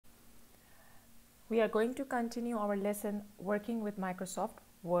We are going to continue our lesson working with Microsoft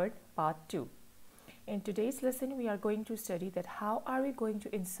Word Part 2. In today's lesson, we are going to study that how are we going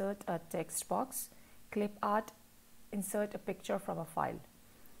to insert a text box, clip art, insert a picture from a file.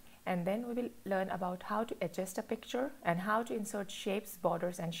 And then we will learn about how to adjust a picture and how to insert shapes,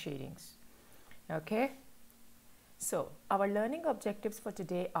 borders and shadings. Okay? So, our learning objectives for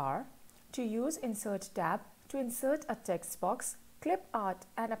today are to use Insert tab to insert a text box, clip art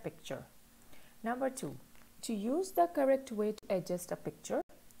and a picture. Number 2, to use the correct way to adjust a picture.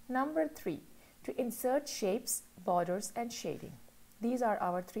 Number 3, to insert shapes, borders and shading. These are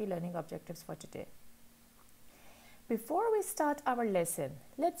our 3 learning objectives for today. Before we start our lesson,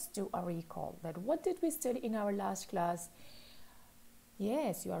 let's do a recall that what did we study in our last class?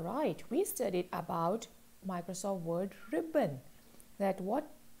 Yes, you are right. We studied about Microsoft Word Ribbon. That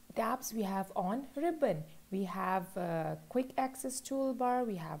what tabs we have on Ribbon. We have quick access toolbar,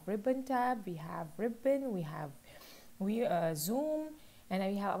 we have Ribbon tab, we have Ribbon, we have Zoom, and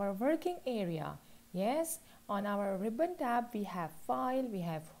we have our working area. Yes, on our Ribbon tab we have File, we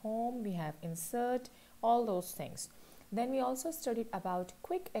have Home, we have Insert, all those things. Then we also studied about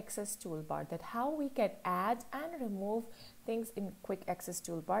quick access toolbar, that how we can add and remove things in quick access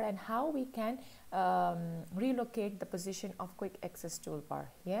toolbar and how we can relocate the position of quick access toolbar.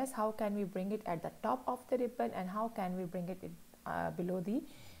 Yes, how can we bring it at the top of the ribbon and how can we bring it below the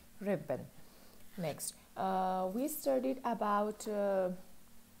ribbon. Next, we studied about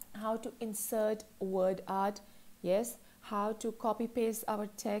how to insert word art. Yes, how to copy paste our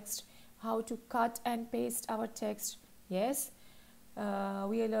text, how to cut and paste our text. Yes,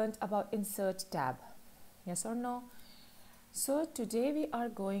 we learned about Insert tab. Yes or no? So today we are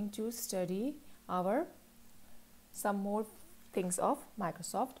going to study some more things of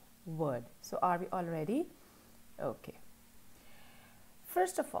Microsoft Word. So are we all ready? Okay.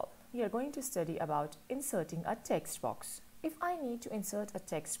 First of all, we are going to study about inserting a text box. If I need to insert a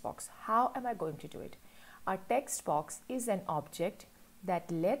text box, how am I going to do it? A text box is an object that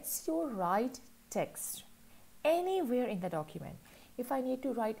lets you write text anywhere in the document. If I need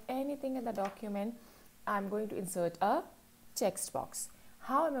to write anything in the document, I'm going to insert a text box.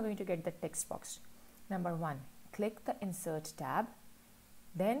 How am I going to get the text box? Number 1, click the Insert tab,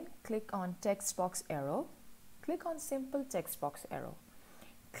 then click on text box arrow, click on simple text box arrow.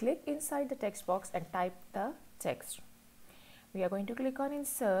 Click inside the text box and type the text. We are going to click on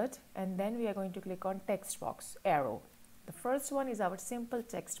Insert and then we are going to click on text box arrow. The first one is our simple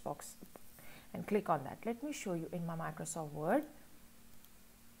text box and click on that. Let me show you in my Microsoft Word.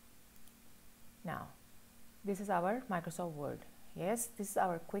 Now, this is our Microsoft Word. Yes, this is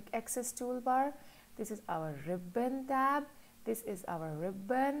our quick access toolbar. This is our Ribbon tab. This is our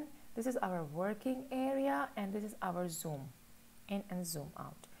ribbon. This is our working area and this is our zoom in and zoom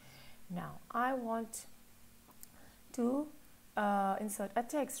out. Now, I want to insert a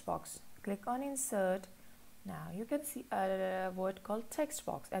text box. Click on Insert. Now you can see a word called text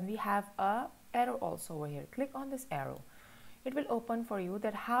box and we have a arrow also over here. Click on this arrow. It will open for you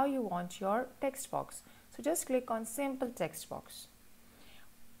that how you want your text box. So just click on simple text box.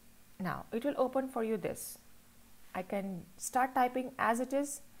 Now it will open for you this. I can start typing as it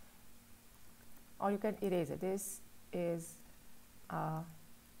is or you can erase it. This is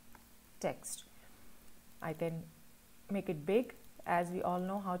text. I can make it big as we all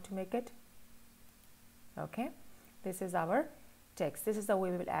know how to make it. Okay, this is our text. This is the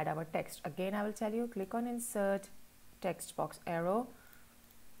way we will add our text. Again, I will tell you, click on Insert, text box arrow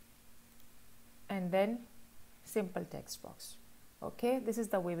and then simple text box. Okay, this is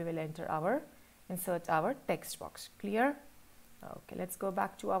the way we will insert our text box. Clear? Okay, let's go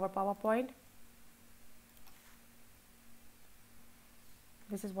back to our PowerPoint.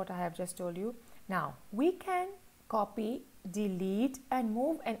 This is what I have just told you. Now, we can copy, delete and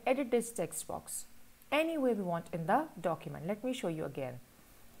move and edit this text box any way we want in the document. Let me show you again.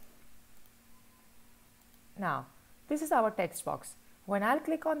 Now, this is our text box. When I'll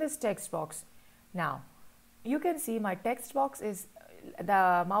click on this text box, now you can see my text box is,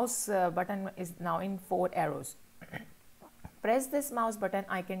 the mouse button is now in 4 arrows. Press this mouse button,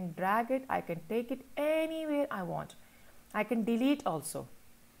 I can drag it, I can take it anywhere I want. I can delete also.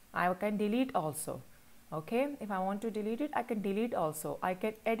 Okay, if I want to delete it, I can delete also. I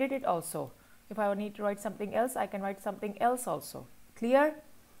can edit it also. If I need to write something else, I can write something else also. Clear?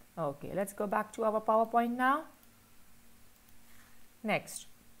 Okay, let's go back to our PowerPoint now. Next,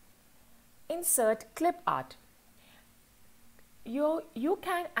 insert clip art. You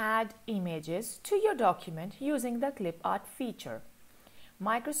can add images to your document using the clip art feature.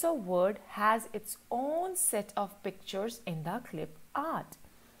 Microsoft Word has its own set of pictures in the clip art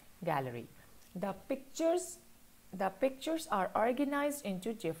gallery. The pictures are organized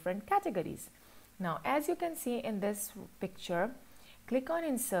into different categories. Now, as you can see in this picture, click on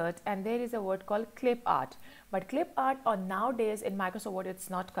insert and there is a word called clip art. But clip art on nowadays in Microsoft Word, it's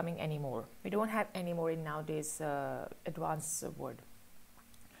not coming anymore. We don't have anymore in nowadays advanced Word.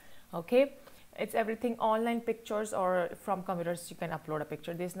 Okay, it's everything online pictures, or from computers you can upload a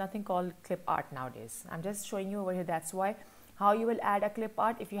picture. There's nothing called clip art nowadays. I'm just showing you over here. That's why how you will add a clip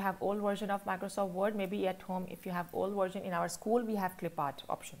art. If you have old version of Microsoft Word, maybe at home, if you have old version, in our school we have clip art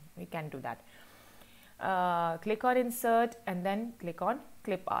option, we can do that. Click on insert and then click on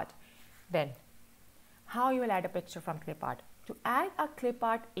clip art. Then how you will add a picture from clip art. To add a clip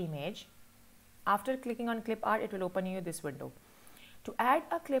art image, after clicking on clip art, it will open you this window. To add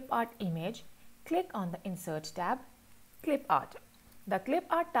a clip art image, click on the insert tab, clip art. The clip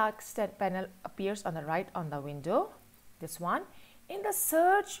art text panel appears on the right on the window, this one. In the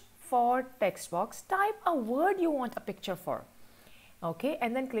search for text box, type a word you want a picture for. Okay,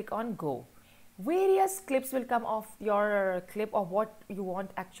 and then click on go. Various clips will come off your clip of what you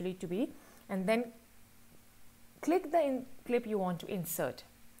want actually to be, and then click the clip you want to insert.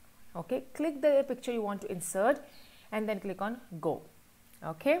 Okay, click the picture you want to insert and then click on go.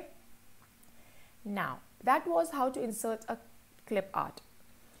 Okay, now that was how to insert a clip art.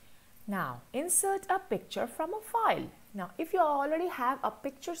 Now insert a picture from a file. Now if you already have a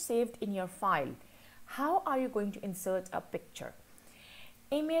picture saved in your file, how are you going to insert a picture?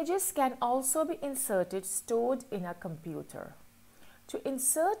 Images can also be inserted, stored in a computer. To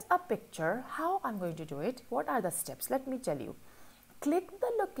insert a picture, how I'm going to do it? What are the steps? Let me tell you. Click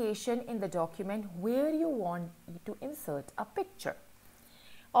the location in the document where you want to insert a picture.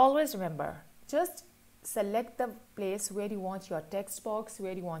 Always remember, just select the place where you want your text box,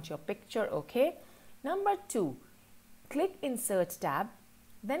 where you want your picture, okay? Number 2, click insert tab,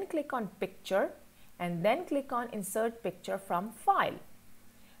 then click on picture and then click on insert picture from file.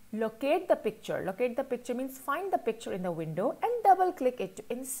 Locate the picture. Locate the picture means find the picture in the window and double click it to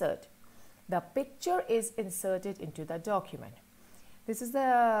insert. The picture is inserted into the document. This is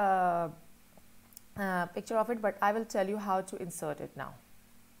the picture of it, but I will tell you how to insert it now.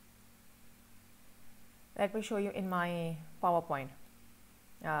 Let me show you in my PowerPoint,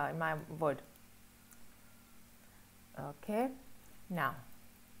 in my Word. Okay, now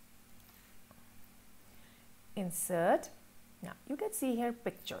insert. Now you can see here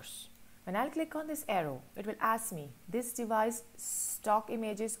pictures. When I'll click on this arrow, it will ask me this device stock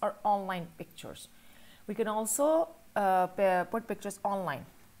images or online pictures. We can also put pictures online.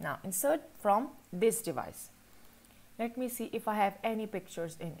 Now insert from this device. Let me see if I have any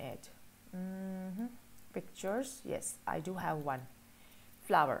pictures in it. Pictures, yes, I do have one.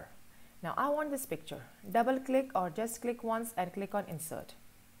 Flower. Now I want this picture. Double click or just click once and click on insert.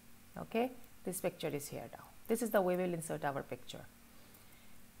 Okay, this picture is here now. This is the way we'll insert our picture.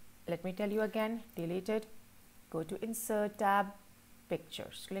 Let me tell you again, delete it. Go to insert tab,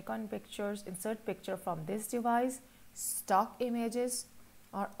 pictures. Click on pictures, insert picture from this device, stock images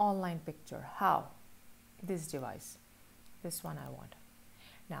or online picture. How? This device. This one I want.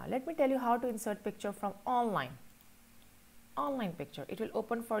 Now let me tell you how to insert picture from online. Online picture. It will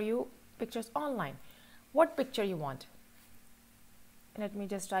open for you pictures online. What picture you want? Let me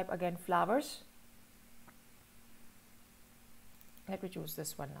just type again flowers. Let me choose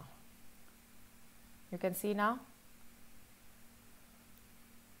this one now. You can see now.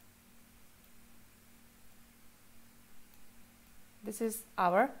 This is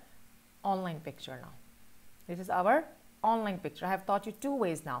our online picture now. This is our online picture. I have taught you 2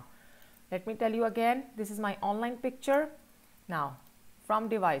 ways now. Let me tell you again. This is my online picture. Now from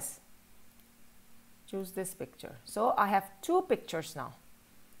device, choose this picture. So I have 2 pictures now.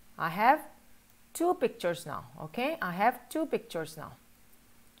 I have 2 pictures now. Okay, I have 2 pictures now.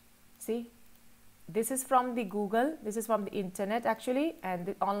 See, this is from the Google, this is from the internet actually, and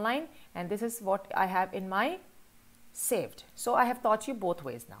the online, and this is what I have in my saved. So I have taught you both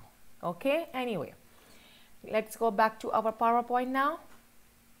ways now. Okay, anyway, let's go back to our PowerPoint now.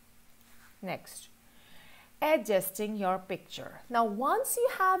 Next, adjusting your picture. Now once you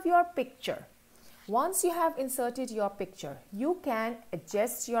have your picture, once you have inserted your picture, you can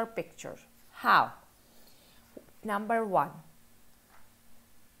adjust your picture. How? Number 1,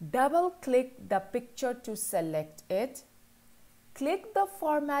 double click the picture to select it. Click the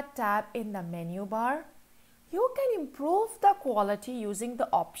format tab in the menu bar. You can improve the quality using the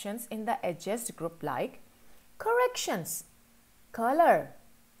options in the adjust group like corrections, color,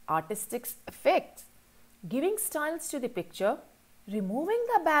 artistic effects, giving styles to the picture, removing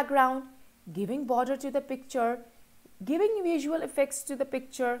the background, giving border to the picture, giving visual effects to the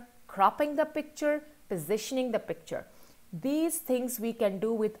picture, cropping the picture, positioning the picture. These things we can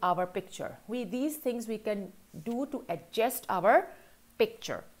do with our picture. These things we can do to adjust our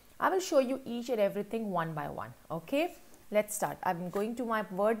picture. I will show you each and everything one by one. Okay, let's start. I'm going to my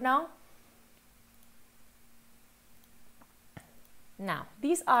Word now. Now,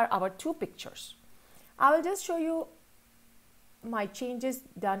 these are our two pictures. I will just show you my changes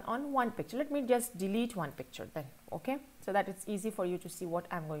done on one picture. Let me just delete one picture then, okay, so that it's easy for you to see what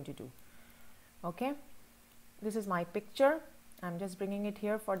I'm going to do. Okay, this is my picture. I'm just bringing it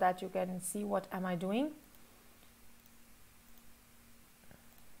here for that you can see what am I doing.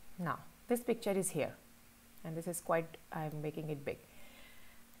 Now this picture is here and this is quite, I'm making it big.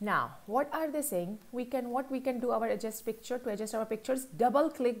 Now what are they saying? What we can do our adjust picture, to adjust our pictures,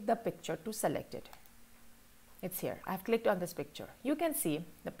 double click the picture to select it. It's here. I've clicked on this picture. You can see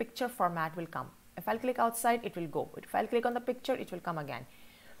the picture format will come. If I'll click outside, it will go. If I'll click on the picture, it will come again.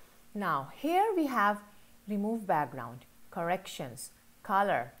 Now here we have remove background, corrections,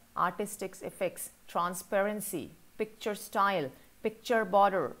 color, artistic effects, transparency, picture style, picture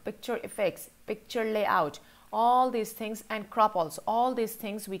border, picture effects, picture layout, all these things, and crop also. All these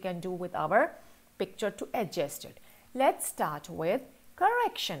things we can do with our picture to adjust it. Let's start with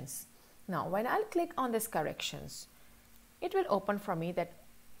corrections. Now when I'll click on this corrections, it will open for me that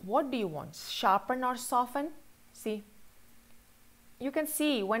what do you want, sharpen or soften? See, you can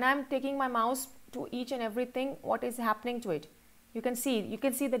see when I'm taking my mouse to each and everything what is happening to it. You can see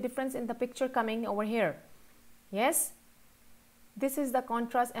the difference in the picture coming over here. Yes, this is the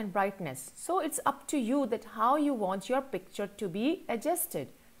contrast and brightness. So it's up to you that how you want your picture to be adjusted.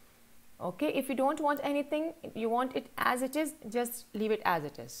 Okay, if you don't want anything, you want it as it is, just leave it as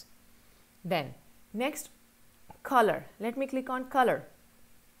it is. Then next, color. Let me click on color.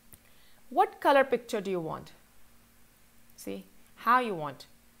 What color picture do you want? See how you want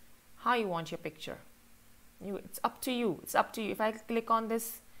your picture. It's up to you. It's up to you. If I click on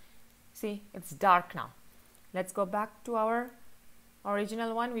this, see, it's dark now. Let's go back to our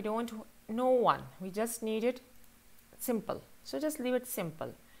original one. We don't know one. We just need it simple. So just leave it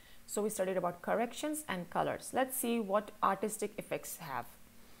simple. So we studied about corrections and colors. Let's see what artistic effects have.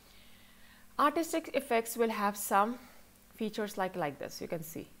 Artistic effects will have some features like this. You can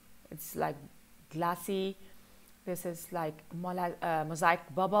see it's like glassy. This is like mosaic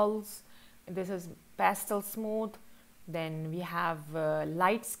bubbles. This is pastel smooth. Then we have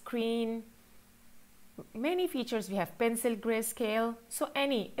light screen. Many features we have, pencil grayscale. So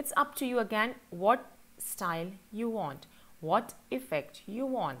it's up to you again what style you want, what effect you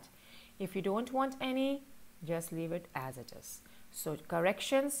want. If you don't want any, just leave it as it is. So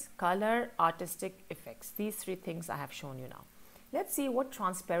corrections, color, artistic effects, these three things I have shown you now. Let's see what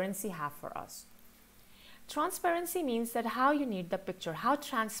transparency have for us. Transparency means that how you need the picture, how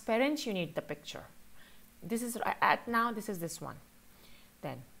transparent you need the picture. This is this is this one.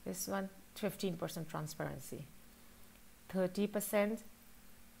 Then this one, 15% transparency, 30%,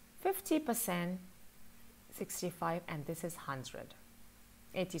 50%, 65, and this is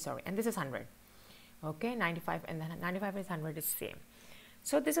 80, sorry, and this is 100. Okay, 95, and then 95 is 100 is same.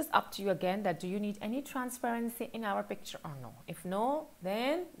 So this is up to you again, that do you need any transparency in our picture or no? If no,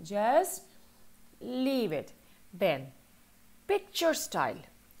 then just leave it. Then picture style.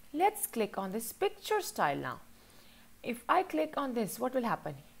 Let's click on this picture style now. If I click on this, what will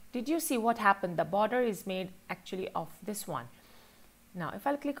happen? Did you see what happened? The border is made actually of this one. Now if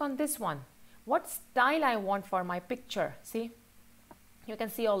I'll click on this one, what style I want for my picture, see, you can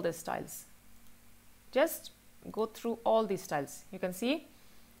see all these styles. Just go through all these styles. You can see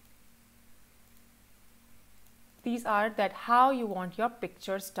these are that how you want your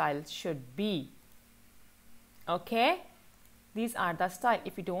picture style should be. Okay, these are the style.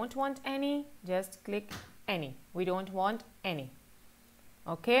 If you don't want any, just click any. We don't want any.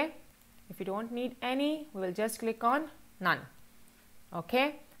 Okay, if you don't need any, we will just click on none.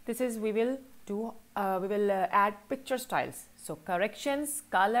 Okay, this is we will add picture styles. So corrections,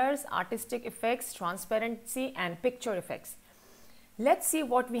 colors, artistic effects, transparency, and picture effects. Let's see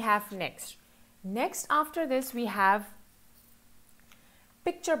what we have next. Next after this we have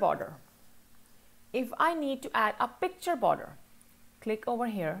picture border. If I need to add a picture border, click over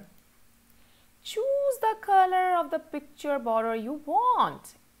here. Choose the color of the picture border you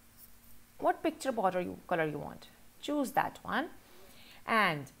want. What picture border color you want? Choose that one.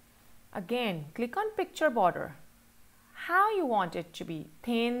 And again, click on picture border. How you want it to be,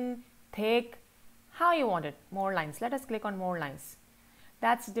 thin, thick, how you want it, more lines. Let us click on more lines.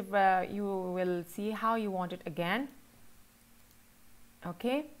 That's you will see how you want it again.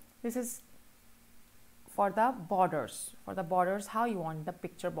 Okay, this is for the borders. For the borders, how you want the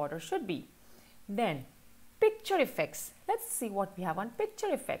picture border should be. Then picture effects. Let's see what we have on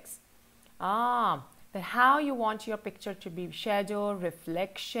picture effects. That how you want your picture to be: shadow,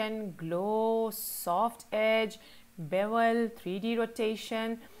 reflection, glow, soft edge, bevel, 3D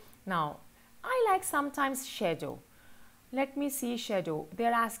rotation. Now, I like sometimes shadow. Let me see shadow.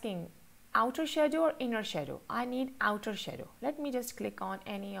 They're asking outer shadow or inner shadow. I need outer shadow. Let me just click on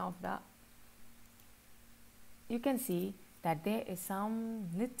any of the. You can see that there is some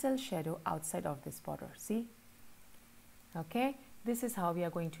little shadow outside of this border. See? Okay. This is how we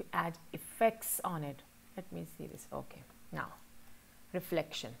are going to add effects on it. Let me see this. Okay. Now,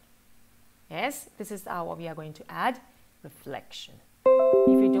 reflection. Yes, this is how we are going to add reflection.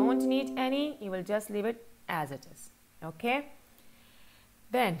 If you don't need any, you will just leave it as it is. Okay.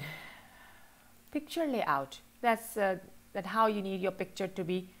 Then, picture layout. That's that how you need your picture to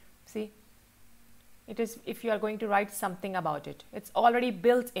be. See, it is if you are going to write something about it. It's already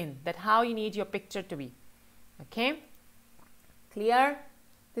built in that how you need your picture to be. Okay. Clear?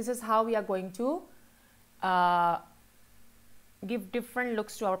 This is how we are going to give different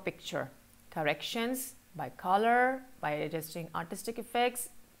looks to our picture. Corrections by color, by adjusting artistic effects,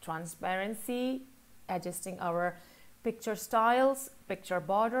 transparency, adjusting our picture styles, picture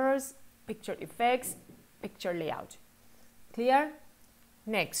borders, picture effects, picture layout. Clear?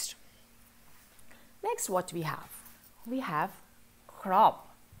 Next what we have? We have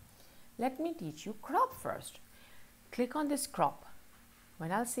crop. Let me teach you crop first. Click on this crop. When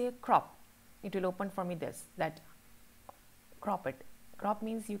I'll say crop, it will open for me this, that crop it. Crop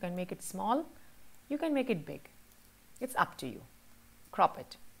means you can make it small, you can make it big. It's up to you. Crop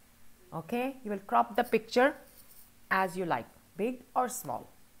it. Okay, you will crop the picture as you like, big or small.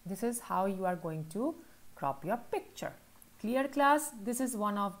 This is how you are going to crop your picture. Clear, class? This is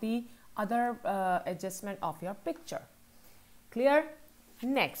one of the other adjustment of your picture. Clear?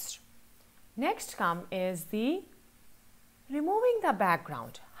 Next come is the removing the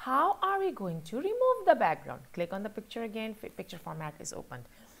background. How are we going to remove the background? Click on the picture again. Picture format is opened.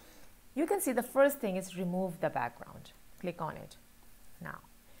 You can see the first thing is remove the background. Click on it. Now,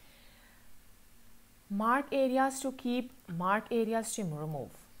 mark areas to keep, mark areas to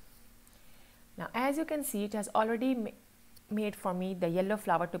remove. Now, as you can see, it has already made for me the yellow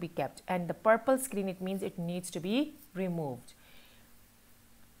flower to be kept, and the purple screen, it means it needs to be removed.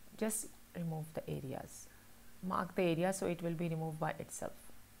 Just remove the areas. Mark the area so it will be removed by itself.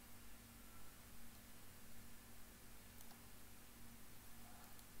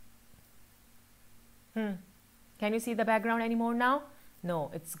 Can you see the background anymore now?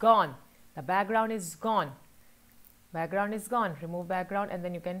 No, it's gone. The background is gone. Background is gone. Remove background and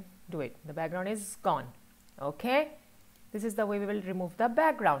then you can do it. The background is gone. Okay. This is the way we will remove the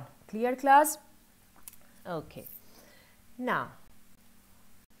background. Clear, class? Okay. Now,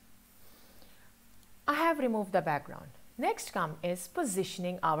 I have removed the background. Next come is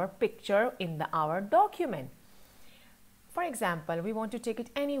positioning our picture in our document. For example, we want to take it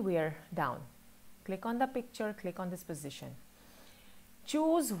anywhere down. Click on the picture, click on this position.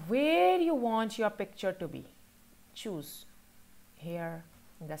 Choose where you want your picture to be. Choose here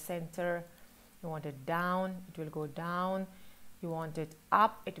in the center. You want it down, it will go down. You want it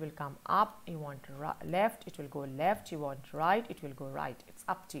up, it will come up. You want left, it will go left. You want right, it will go right. It's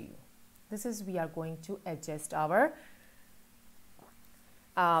up to you. This is we are going to adjust our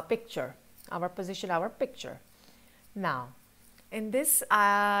picture, our position, our picture. Now, in this,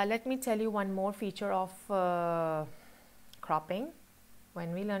 let me tell you one more feature of cropping.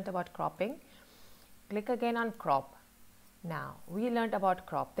 When we learned about cropping, click again on crop. Now, we learned about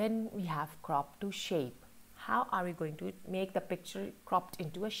crop. Then we have crop to shape. How are we going to make the picture cropped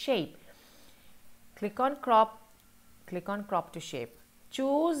into a shape? Click on crop to shape.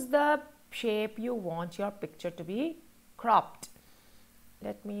 Choose the shape you want your picture to be cropped.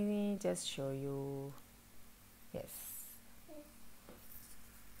 Let me just show you. Yes.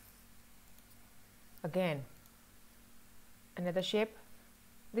 Again, another shape.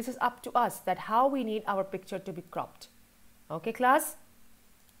 This is up to us that how we need our picture to be cropped. Okay, class?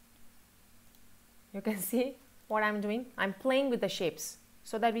 You can see what I'm doing. I'm playing with the shapes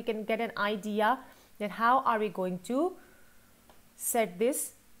so that we can get an idea that how are we going to set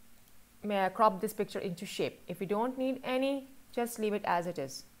this, crop this picture into shape. If you don't need any, just leave it as it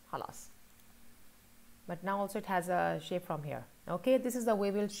is. Halas. But now also it has a shape from here. Okay, this is the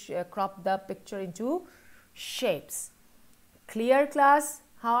way we'll crop the picture into shapes. Clear, class?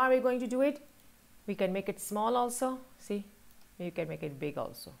 How are we going to do it? We can make it small also. See, you can make it big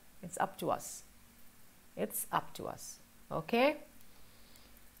also. It's up to us. It's up to us. Okay.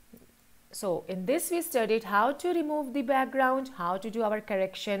 So in this we studied how to remove the background, how to do our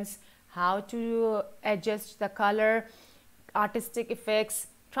corrections, how to adjust the color, artistic effects,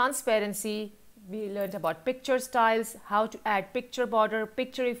 transparency. We learned about picture styles, how to add picture border,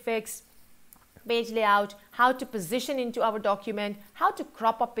 picture effects, page layout, how to position into our document, how to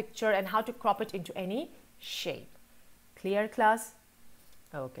crop a picture and how to crop it into any shape. Clear, class?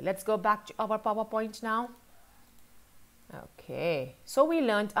 Okay, let's go back to our PowerPoint now. Okay, so we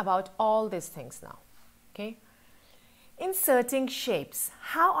learned about all these things now. Okay, inserting shapes.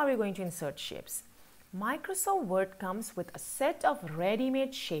 How are we going to insert shapes? Microsoft Word comes with a set of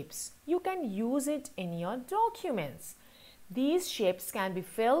ready-made shapes. You can use it in your documents. These shapes can be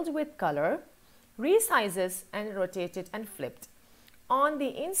filled with color, resizes and rotated and flipped. On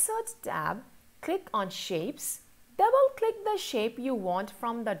the Insert tab, click on Shapes. Double-click the shape you want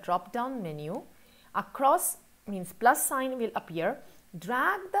from the drop-down menu. A cross means plus sign will appear.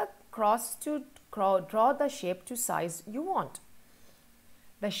 Drag the cross to draw the shape to size you want.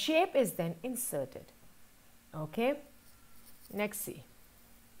 The shape is then inserted. Okay, next see.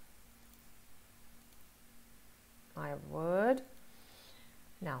 My word.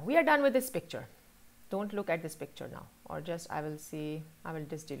 Now we are done with this picture. Don't look at this picture now, or just I will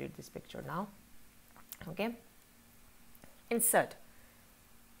just delete this picture now. Okay, insert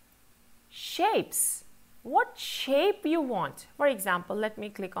shapes. What shape you want? For example, let me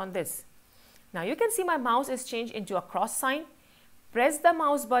click on this. Now you can see my mouse is changed into a cross sign. Press the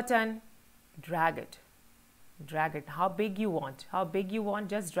mouse button, drag it. Drag it how big you want. How big you want,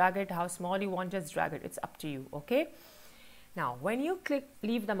 just drag it. How small you want, just drag it. It's up to you. Okay. Now when you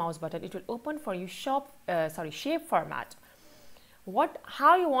leave the mouse button, it will open for you shape format.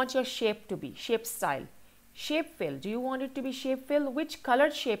 How you want your shape to be, shape style, shape fill. Do you want it to be shape fill? Which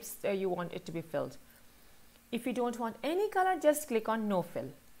colored shapes you want it to be filled? If you don't want any color, just click on no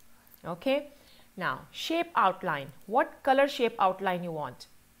fill. Okay. Now shape outline. What color shape outline you want?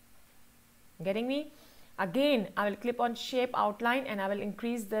 Getting me? Again, I will click on shape outline and I will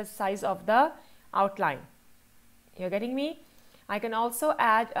increase the size of the outline. You're getting me? I can also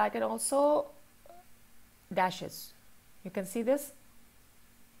dashes. You can see this?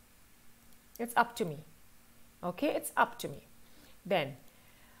 It's up to me. Okay, it's up to me. Then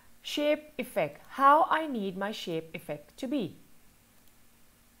shape effect. How I need my shape effect to be.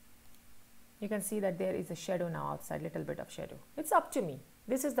 You can see that there is a shadow now outside, little bit of shadow. It's up to me.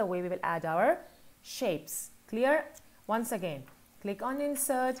 This is the way we will add our shapes. Clear? Once again, click on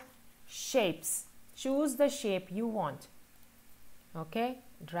Insert, Shapes. Choose the shape you want. Okay,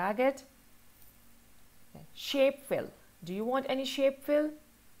 drag it. Shape fill. Do you want any shape fill?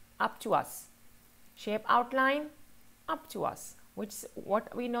 Up to us. Shape outline? Up to us.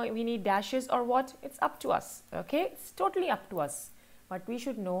 What we know, we need dashes or what? It's up to us. Okay, it's totally up to us. But we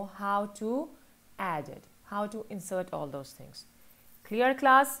should know how to add it, how to insert all those things. Clear,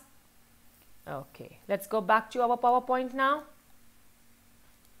 class? Okay, let's go back to our PowerPoint now.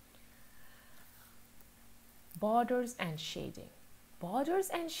 Borders and shading. Borders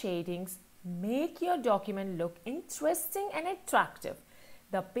and shadings make your document look interesting and attractive.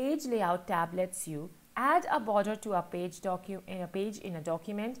 The Page Layout tab lets you add a border to a page in a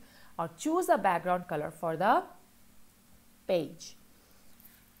document or choose a background color for the page.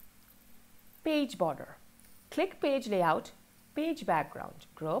 Page border. Click Page Layout, Page Background,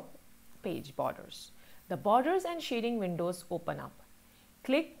 Group, Page Borders. The Borders and Shading windows open up.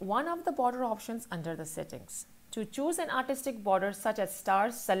 Click one of the border options under the settings. To choose an artistic border such as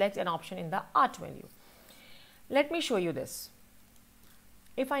stars, select an option in the Art menu. Let me show you this.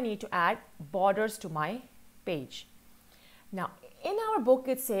 If I need to add borders to my page. Now, in our book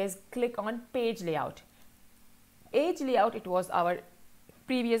it says click on Page Layout. Page Layout, it was our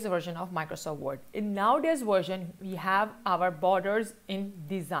previous version of Microsoft Word. In nowadays version, we have our borders in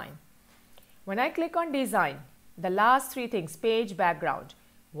Design. When I click on Design, the last three things, page background,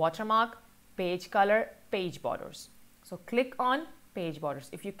 watermark, page color, page borders. So click on page borders.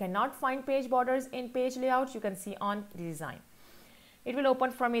 If you cannot find page borders in Page Layout, you can see on Design. It will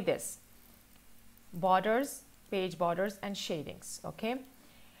open for me this. Borders, page borders and shadings. Okay.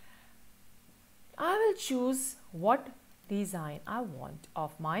 I will choose what design I want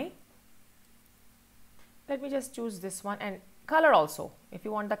of my. Let me just choose this one, and color also. If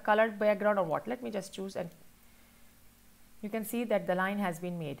you want the colored background or what, let me just choose, and you can see that the line has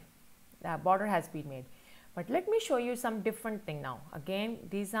been made. The border has been made. But let me show you some different thing now. Again,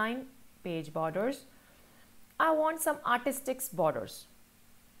 Design, page borders. I want some artistic borders.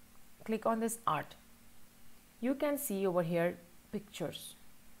 Click on this art. You can see over here pictures.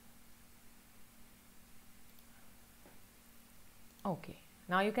 Okay,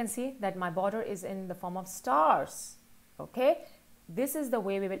 Now you can see that my border is in the form of stars. Okay, this is the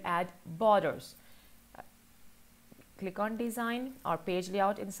way we will add borders. Click on design or page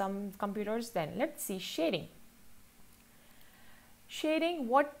layout in some computers. Then let's see shading. Shading,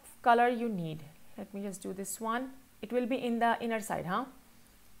 what color you need. Let me just do this one. It will be in the inner side, huh?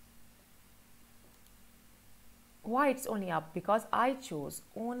 Why it's only up? Because I chose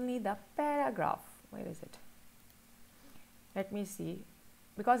only the paragraph. Where is it? Let me see.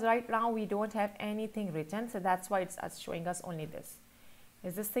 Because right now we don't have anything written, so that's why it's showing us only this.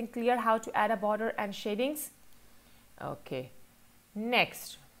 Is this thing clear how to add a border and shadings? Okay.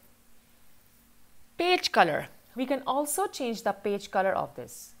 Next, page color. We can also change the page color of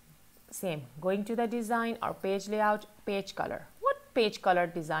this. Same, going to the design or page layout, page color. What page color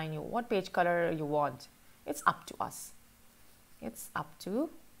design what page color you want? It's up to us. It's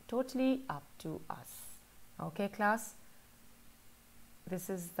totally up to us. Okay, class? This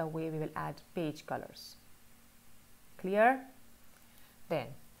is the way we will add page colors. Clear? Then,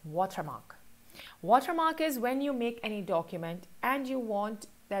 watermark. Watermark is when you make any document and you want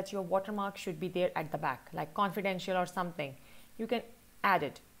that your watermark should be there at the back, like confidential or something. You can add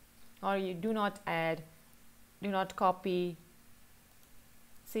it, or you do not add, do not copy.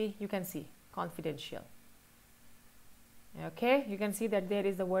 See, you can see confidential. Okay, you can see that there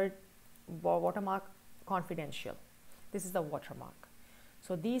is the word watermark, confidential. This is the watermark.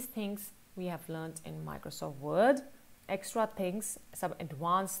 So these things we have learned in Microsoft Word, extra things, some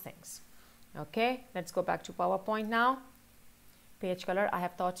advanced things. Okay, let's go back to PowerPoint now. Page color I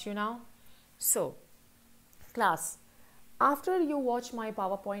have taught you now. So class, after you watch my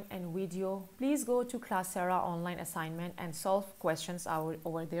PowerPoint and video, please go to Classera online assignment and solve questions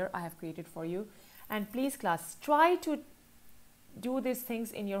over there I have created for you. And please class, try to do these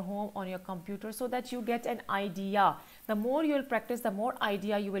things in your home on your computer so that you get an idea. The more you will practice, the more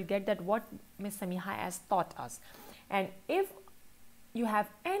idea you will get that what Miss Samiha has taught us. And if you have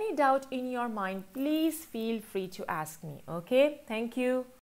any doubt in your mind, please feel free to ask me. Okay, thank you.